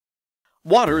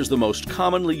Water is the most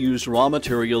commonly used raw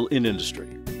material in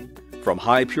industry. From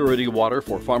high-purity water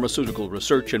for pharmaceutical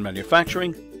research and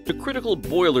manufacturing, to critical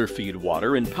boiler feed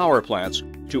water in power plants,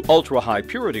 to ultra-high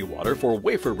purity water for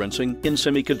wafer rinsing in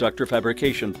semiconductor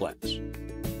fabrication plants.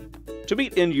 To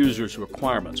meet end users'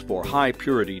 requirements for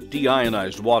high-purity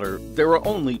deionized water, there are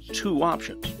only two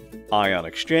options: ion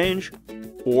exchange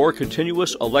or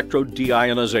continuous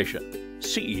electrodeionization,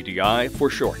 CEDI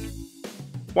for short.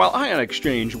 While ion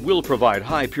exchange will provide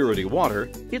high-purity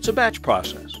water, it's a batch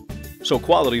process, so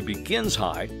quality begins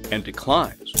high and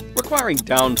declines, requiring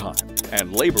downtime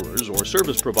and laborers or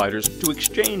service providers to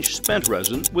exchange spent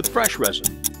resin with fresh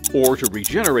resin, or to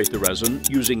regenerate the resin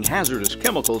using hazardous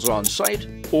chemicals on site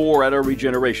or at a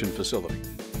regeneration facility.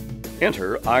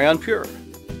 Enter IONPURE.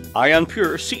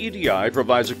 IONPURE CEDI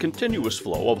provides a continuous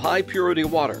flow of high-purity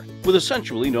water with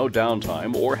essentially no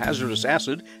downtime or hazardous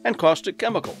acid and caustic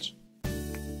chemicals.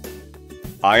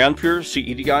 IONPURE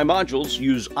CEDI modules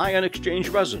use ion exchange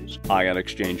resins, ion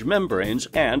exchange membranes,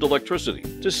 and electricity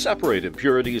to separate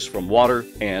impurities from water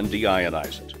and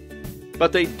deionize it.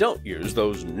 But they don't use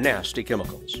those nasty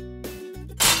chemicals.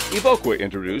 Evoqua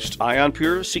introduced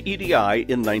IONPURE CEDI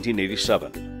in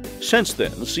 1987. Since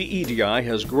then, CEDI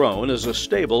has grown as a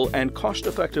stable and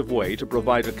cost-effective way to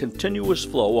provide a continuous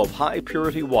flow of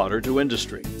high-purity water to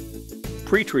industry.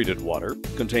 Pre-treated water,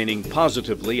 containing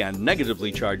positively and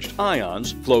negatively charged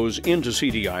ions, flows into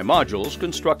CDI modules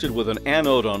constructed with an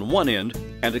anode on one end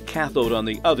and a cathode on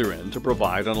the other end to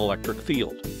provide an electric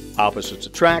field. Opposites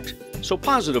attract, so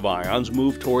positive ions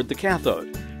move toward the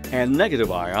cathode, and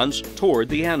negative ions toward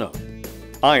the anode.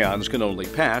 Ions can only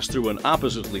pass through an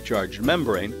oppositely charged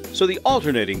membrane, so the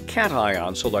alternating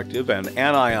cation selective and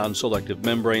anion selective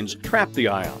membranes trap the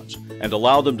ions and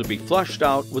allow them to be flushed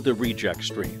out with the reject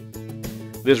stream.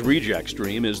 This reject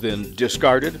stream is then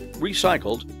discarded,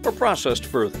 recycled, or processed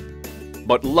further.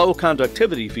 But low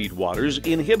conductivity feed waters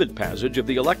inhibit passage of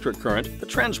the electric current that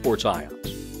transports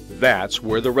ions. That's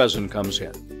where the resin comes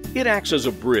in. It acts as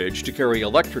a bridge to carry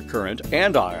electric current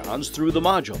and ions through the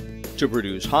module to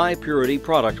produce high-purity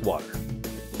product water.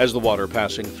 As the water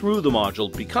passing through the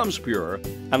module becomes pure,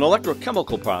 an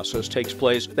electrochemical process takes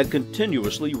place that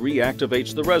continuously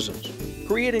reactivates the resins,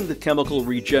 creating the chemical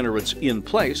regenerates in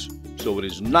place, so it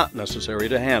is not necessary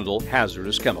to handle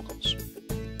hazardous chemicals.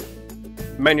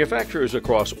 Manufacturers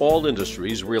across all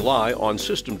industries rely on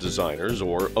system designers,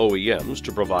 or OEMs,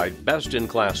 to provide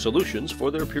best-in-class solutions for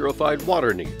their purified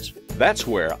water needs. That's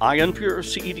where IONPURE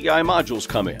CEDI modules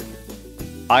come in.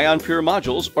 IONPURE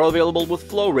modules are available with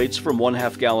flow rates from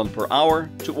 1/2 gallon per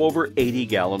hour to over 80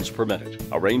 gallons per minute,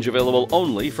 a range available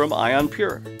only from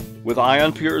IONPURE. With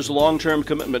IONPURE's long-term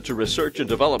commitment to research and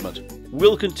development,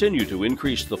 we'll continue to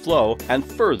increase the flow and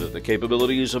further the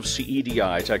capabilities of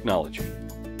CEDI technology.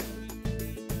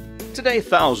 Today,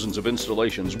 thousands of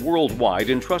installations worldwide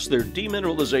entrust their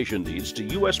demineralization needs to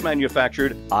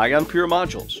U.S.-manufactured IONPURE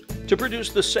modules to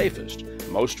produce the safest,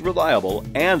 most reliable,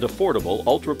 and affordable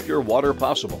ultrapure water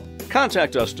possible.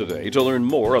 Contact us today to learn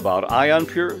more about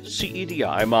IONPURE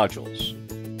CEDI modules.